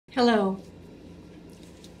Hello.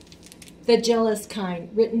 The Jealous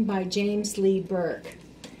Kind, written by James Lee Burke.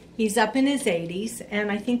 He's up in his 80s,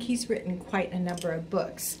 and I think he's written quite a number of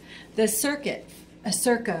books. The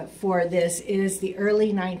Circa for this is the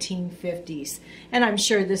early 1950s, and I'm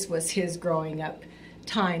sure this was his growing up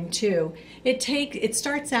time too. It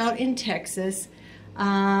starts out in Texas.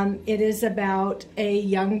 It is about a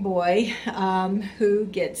young boy who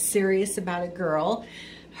gets serious about a girl.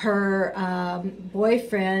 Her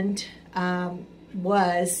boyfriend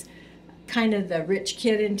was kind of the rich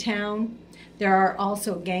kid in town. There are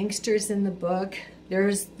also gangsters in the book.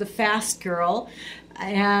 There's the fast girl,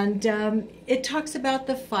 and it talks about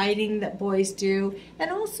the fighting that boys do and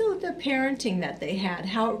also the parenting that they had,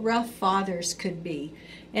 how rough fathers could be.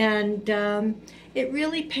 And it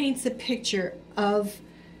really paints a picture of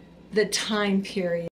the time period.